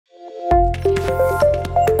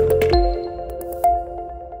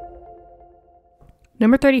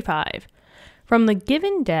Number 35. From the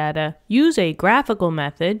given data, use a graphical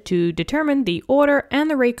method to determine the order and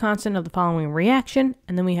the rate constant of the following reaction,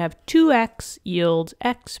 and then we have 2x yields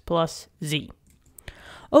x plus z.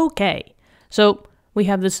 Okay, so we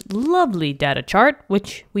have this lovely data chart,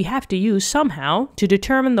 which we have to use somehow to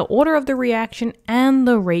determine the order of the reaction and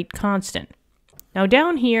the rate constant. Now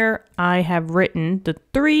down here, I have written the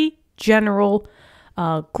three general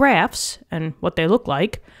graphs and what they look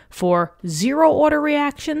like for zero order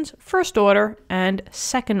reactions, first order, and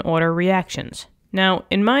second order reactions. Now,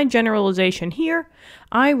 in my generalization here,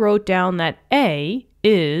 I wrote down that A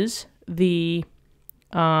is the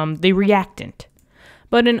reactant.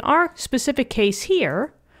 But in our specific case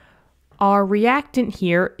here, our reactant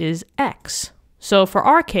here is X. So for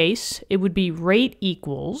our case, it would be rate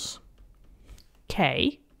equals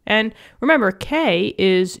K. And remember, K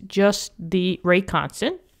is just the rate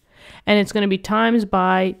constant, and it's going to be times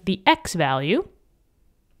by the X value.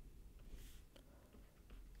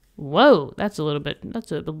 Whoa, that's a little bit, I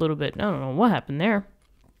don't know what happened there.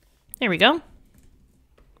 There we go.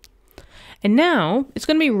 And now it's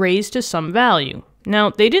going to be raised to some value. Now,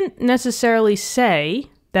 they didn't necessarily say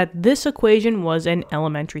that this equation was an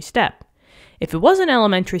elementary step. If it was an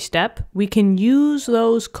elementary step, we can use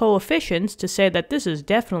those coefficients to say that this is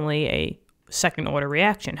definitely a second order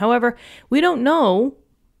reaction. However, we don't know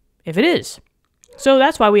if it is. So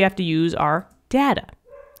that's why we have to use our data.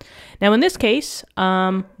 Now in this case,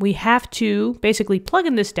 we have to basically plug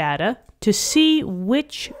in this data to see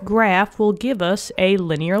which graph will give us a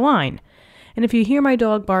linear line. And if you hear my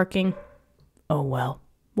dog barking, oh well,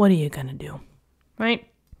 what are you gonna do, right?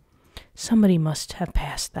 Somebody must have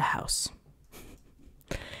passed the house.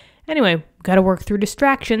 Anyway, got to work through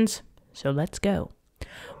distractions, so let's go.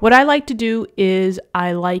 What I like to do is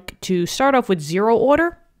I like to start off with zero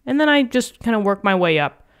order, and then I just kind of work my way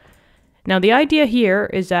up. Now, the idea here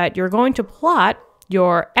is that you're going to plot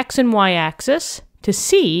your x and y axis to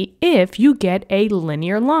see if you get a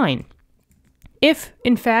linear line. If,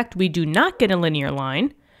 in fact, we do not get a linear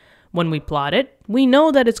line when we plot it, we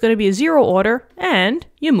know that it's going to be a zero order, and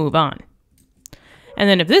you move on. And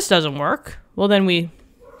then if this doesn't work, well, then we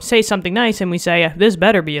say something nice and we say, this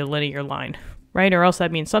better be a linear line, right? Or else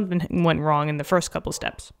that means something went wrong in the first couple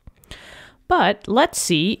steps. But let's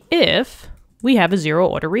see if we have a zero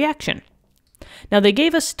order reaction. Now they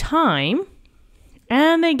gave us time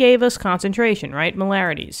and they gave us concentration, right?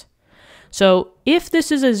 Molarities. So if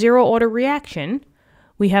this is a zero order reaction,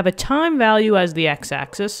 we have a time value as the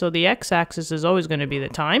x-axis. So the x-axis is always going to be the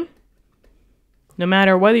time, no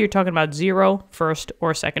matter whether you're talking about zero, first,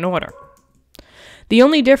 or second order. The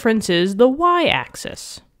only difference is the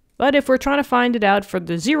y-axis. But if we're trying to find it out for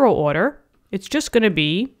the zero order, it's just going to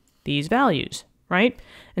be these values, right?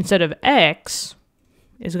 Instead of x,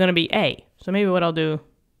 it's going to be a. So maybe what I'll do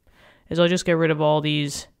is I'll just get rid of all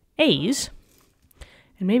these a's,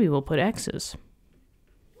 and maybe we'll put x's,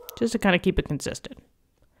 just to kind of keep it consistent.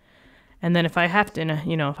 And then if I have to,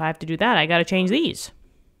 if I have to do that, I got to change these,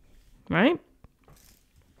 right?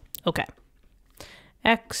 Okay.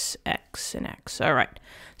 X, X, and X. All right.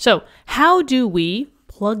 So how do we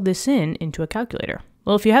plug this into a calculator?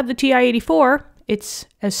 Well, if you have the TI-84, it's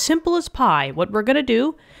as simple as pie. What we're going to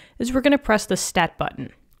do is we're going to press the Stat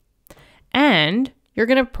button. And you're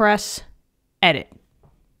going to press Edit.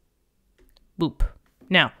 Boop.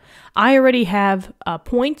 Now, I already have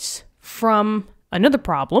points from another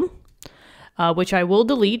problem, which I will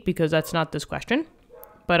delete because that's not this question.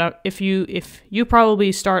 But if you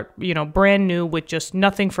probably start, brand new with just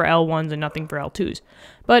nothing for L1s and nothing for L2s.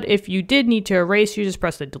 But if you did need to erase, you just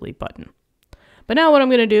press the delete button. But now what I'm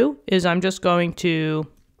going to do is I'm just going to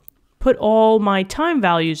put all my time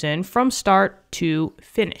values in from start to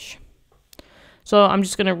finish. So I'm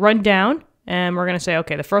just going to run down and we're going to say,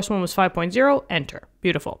 okay, the first one was 5.0, enter.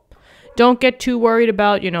 Beautiful. Don't get too worried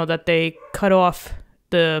about, that they cut off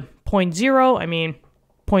the 0.0. I mean,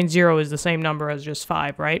 0.0 is the same number as just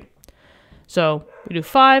 5, right? So we do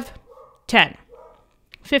 5, 10,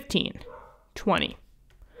 15, 20,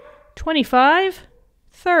 25,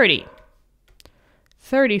 30,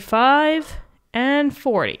 35, and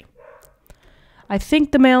 40. I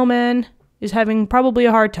think the mailman is having probably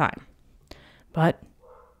a hard time. But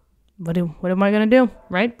what am I going to do,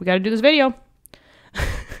 right? We got to do this video.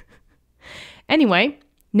 Anyway,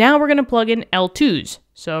 now we're going to plug in L2s.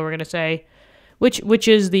 So we're going to say, which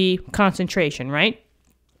is the concentration, right?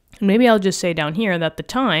 And maybe I'll just say down here that the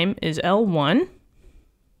time is L1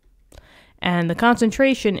 and the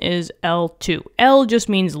concentration is L2. L just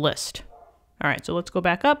means list. All right, so let's go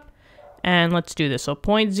back up and let's do this. So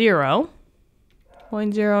 0.0,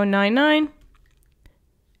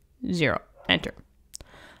 0.0990, enter.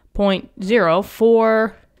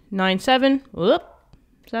 0.0497, whoop,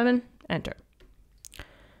 7, enter.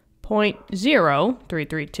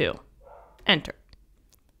 0.0332, enter.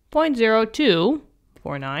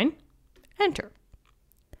 0.0249, enter.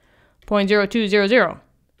 0.0200,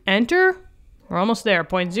 enter. We're almost there.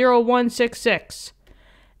 0.0166,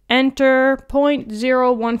 enter.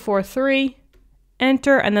 0.0143,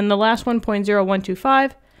 enter. And then the last one,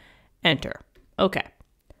 0.0125, enter. Okay.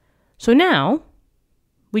 So now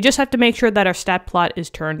we just have to make sure that our stat plot is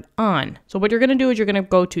turned on. So what you're going to do is you're going to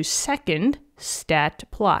go to second stat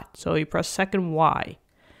plot. So you press second Y.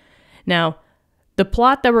 Now, the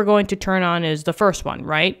plot that we're going to turn on is the first one,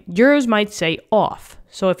 right? Yours might say off.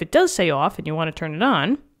 So if it does say off and you want to turn it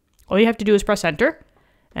on, all you have to do is press enter,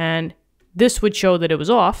 and this would show that it was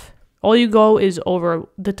off. All you go is over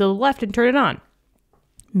to the left and turn it on.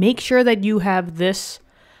 Make sure that you have this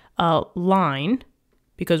line,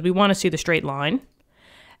 because we want to see the straight line.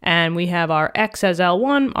 And we have our X as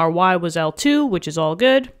L1, our Y was L2, which is all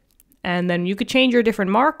good. And then you could change your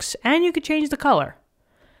different marks, and you could change the color.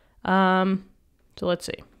 So let's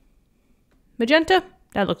see. Magenta,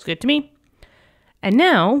 that looks good to me. And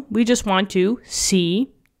now we just want to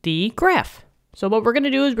see the graph. So what we're going to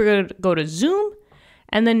do is we're going to go to zoom,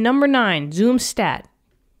 and then number 9, zoom stat.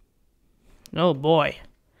 Oh boy.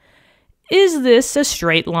 Is this a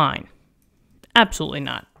straight line? Absolutely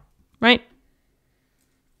not, right?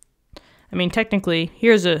 I mean, technically,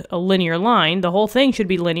 here's a linear line. The whole thing should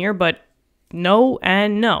be linear, but no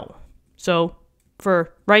and no. So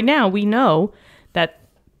for right now, we know that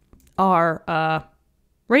our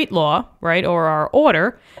rate law, right, or our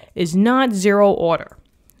order is not 0 order.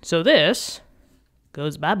 So this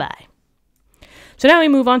goes bye-bye. So now we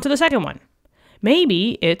move on to the second one.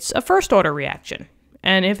 Maybe it's a first order reaction.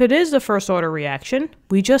 And if it is the first order reaction,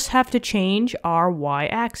 we just have to change our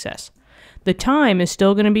y-axis. The time is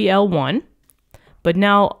still going to be L1, but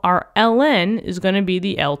now our ln is going to be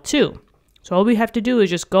the L2. So all we have to do is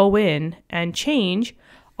just go in and change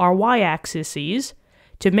our y-axes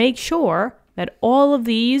to make sure that all of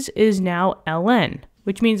these is now ln,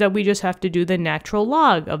 which means that we just have to do the natural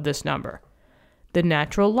log of this number, the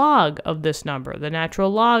natural log of this number, the natural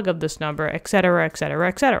log of this number, etc., etc.,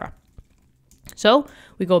 etc. So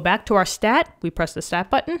we go back to our stat, we press the stat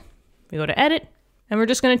button, we go to edit, and we're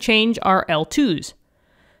just going to change our L2s.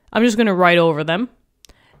 I'm just going to write over them,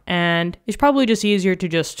 and it's probably just easier to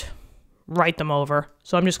just write them over.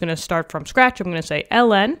 So I'm just going to start from scratch. I'm going to say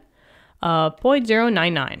ln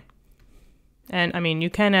 0.099. And I mean, you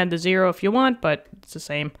can add the 0 if you want, but it's the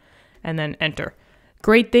same, and then enter.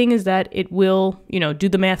 Great thing is that it will, do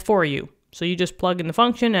the math for you. So you just plug in the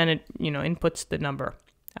function and it, inputs the number,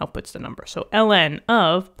 outputs the number. So ln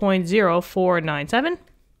of 0.0497.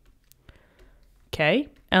 Okay,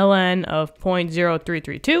 ln of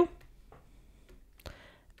 0.0332.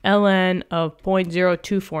 ln of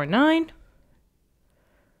 0.0249.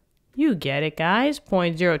 You get it, guys.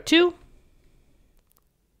 0.02.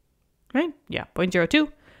 Right? Yeah,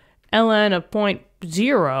 0.02. ln of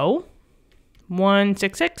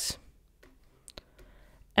 0.0166.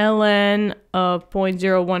 ln of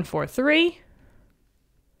 0.0143.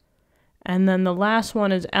 And then the last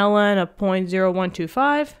one is ln of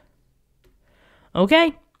 0.0125.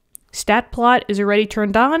 Okay, stat plot is already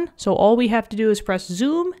turned on, so all we have to do is press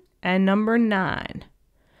zoom and number 9.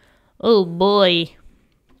 Oh boy.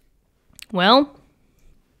 Well,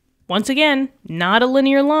 once again, not a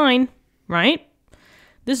linear line, right?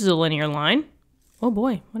 This is a linear line. Oh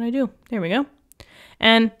boy, what did I do? There we go.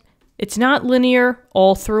 And it's not linear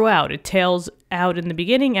all throughout. It tails out in the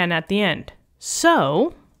beginning and at the end.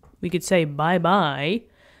 So we could say bye-bye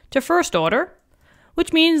to first order,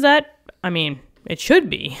 which means that, it should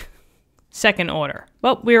be second order.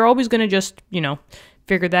 But we're always going to just,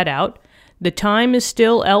 figure that out. The time is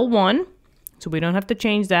still L1, so we don't have to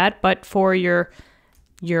change that. But for your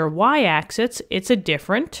y-axis, it's a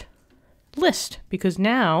different list because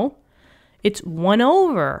now it's 1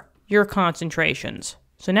 over your concentrations.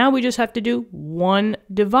 So now we just have to do 1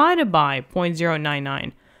 divided by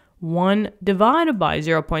 0.099, 1 divided by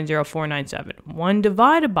 0.0497, 1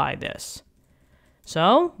 divided by this.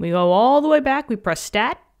 So we go all the way back, we press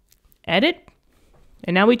stat, edit,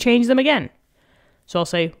 and now we change them again. So I'll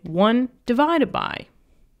say 1 divided by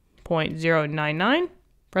 0.099,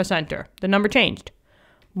 press enter. The number changed.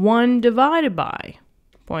 1 divided by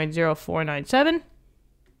 0.0497,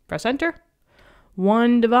 press enter.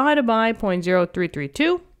 1 divided by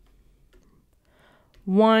 0.0332,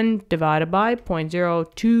 1 divided by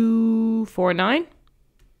 0.0249,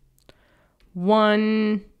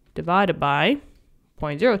 1 divided by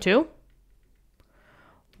 0.02,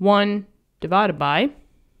 1 divided by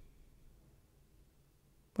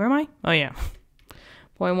Where am I? Oh, yeah.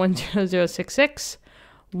 0.10066.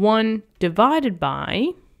 1 divided by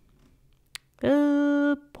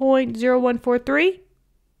 0.0143.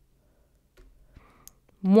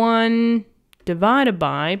 1 divided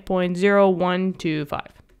by 0.0125.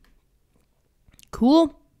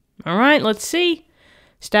 Cool. All right, let's see.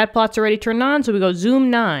 Stat plot's already turned on, so we go zoom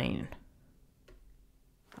 9.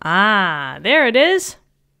 Ah, there it is.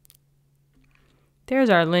 There's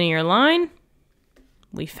our linear line.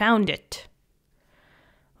 We found it.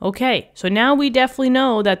 Okay, so now we definitely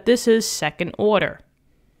know that this is second order,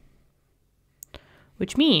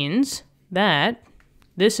 which means that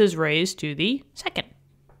this is raised to the second.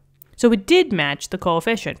 So it did match the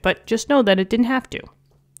coefficient, but just know that it didn't have to.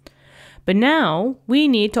 But now we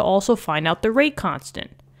need to also find out the rate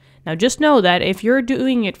constant. Now just know that if you're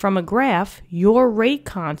doing it from a graph, your rate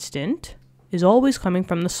constant is always coming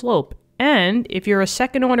from the slope. And if you're a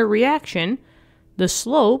second order reaction, the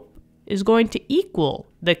slope is going to equal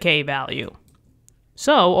the k value.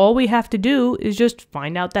 So all we have to do is just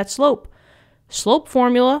find out that slope. Slope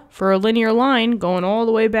formula for a linear line going all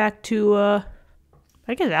the way back to, I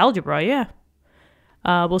guess algebra, yeah.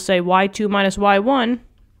 We'll say y2 minus y1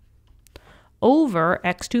 over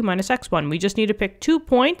x2 minus x1. We just need to pick 2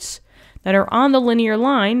 points that are on the linear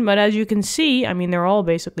line, but as you can see, I mean, they're all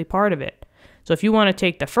basically part of it. So if you want to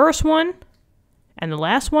take the first one and the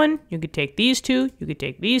last one, you could take these two, you could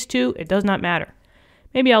take these two, it does not matter.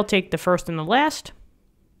 Maybe I'll take the first and the last.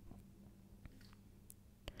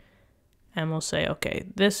 And we'll say, okay,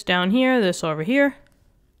 this down here, this over here.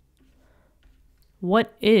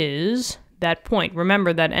 What is that point?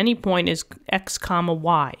 Remember that any point is x comma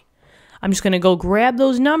y. I'm just going to go grab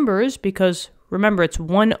those numbers because remember it's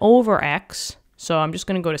 1 over x. So I'm just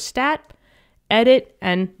going to go to stat, edit,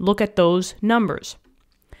 and look at those numbers.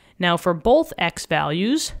 Now for both x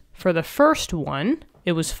values, for the first one,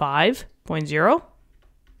 it was 5.0.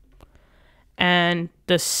 And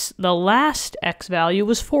the last x value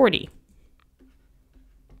was 40.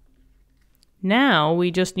 Now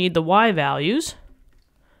we just need the y values.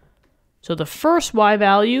 So the first y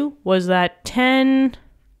value was that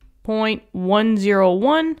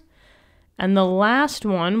 10.101, and the last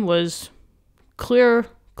one was clear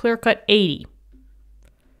cut 80.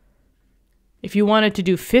 If you wanted to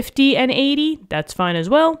do 50 and 80, that's fine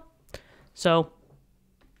as well. So,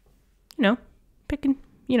 pick and,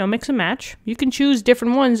 mix and match. You can choose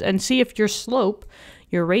different ones and see if your slope,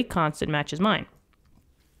 your rate constant matches mine.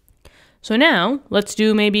 So now, let's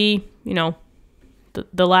do maybe,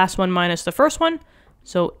 the last one minus the first one.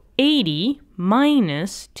 So 80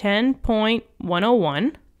 minus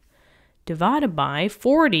 10.101 divided by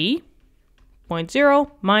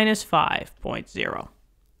 40.0 minus 5.0.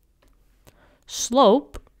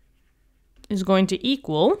 Slope is going to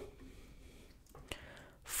equal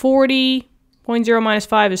 40.0 minus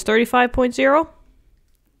 5 is 35.0.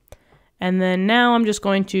 And then now I'm just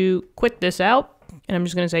going to quit this out. And I'm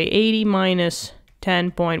just going to say 80 minus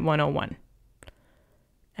 10.101.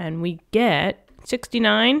 And we get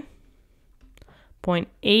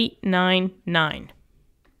 69.899.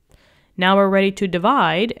 Now we're ready to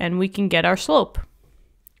divide, and we can get our slope.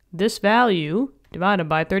 This value divided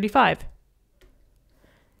by 35.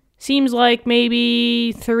 Seems like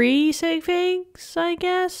maybe 3 sig figs, I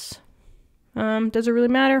guess. Does it really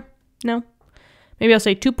matter? No. Maybe I'll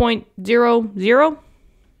say 2.00 or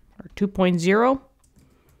 2.0.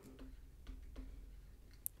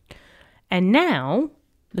 And now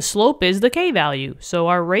the slope is the k value. So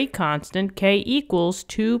our rate constant k equals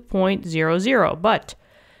 2.00. But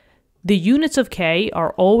the units of k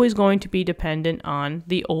are always going to be dependent on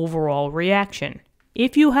the overall reaction.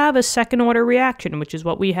 If you have a second order reaction, which is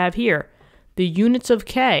what we have here, the units of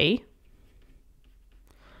k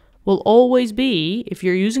will always be, if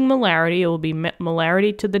you're using molarity, it will be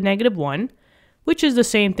molarity to the -1, which is the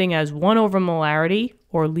same thing as 1 over molarity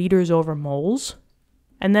or liters over moles.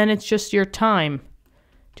 And then it's just your time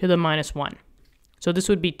to the -1. So this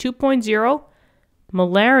would be 2.0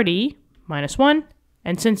 molarity minus 1.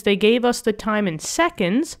 And since they gave us the time in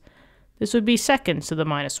seconds, this would be seconds to the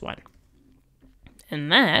 -1. And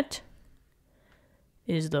that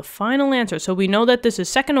is the final answer. So we know that this is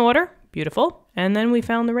second order. Beautiful. And then we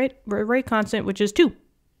found the rate constant, which is 2.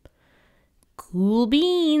 Cool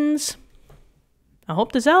beans. I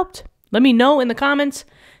hope this helped. Let me know in the comments.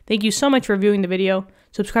 Thank you so much for viewing the video.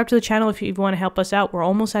 Subscribe to the channel if you want to help us out. We're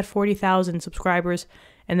almost at 40,000 subscribers,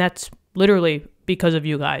 and that's literally because of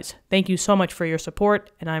you guys. Thank you so much for your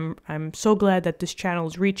support, and I'm so glad that this channel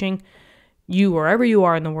is reaching you wherever you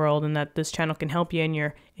are in the world, and that this channel can help you in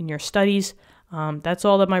your studies. That's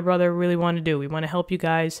all that my brother really wanted to do. We want to help you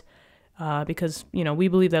guys because, you know, we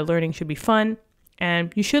believe that learning should be fun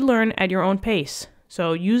and you should learn at your own pace.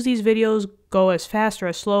 So use these videos, go as fast or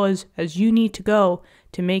as slow as you need to go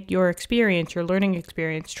to make your experience, your learning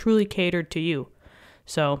experience, truly catered to you.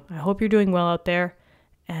 So I hope you're doing well out there,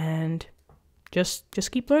 and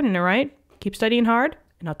just keep learning, all right? Keep studying hard,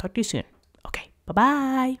 and I'll talk to you soon. Okay,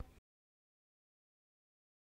 bye-bye.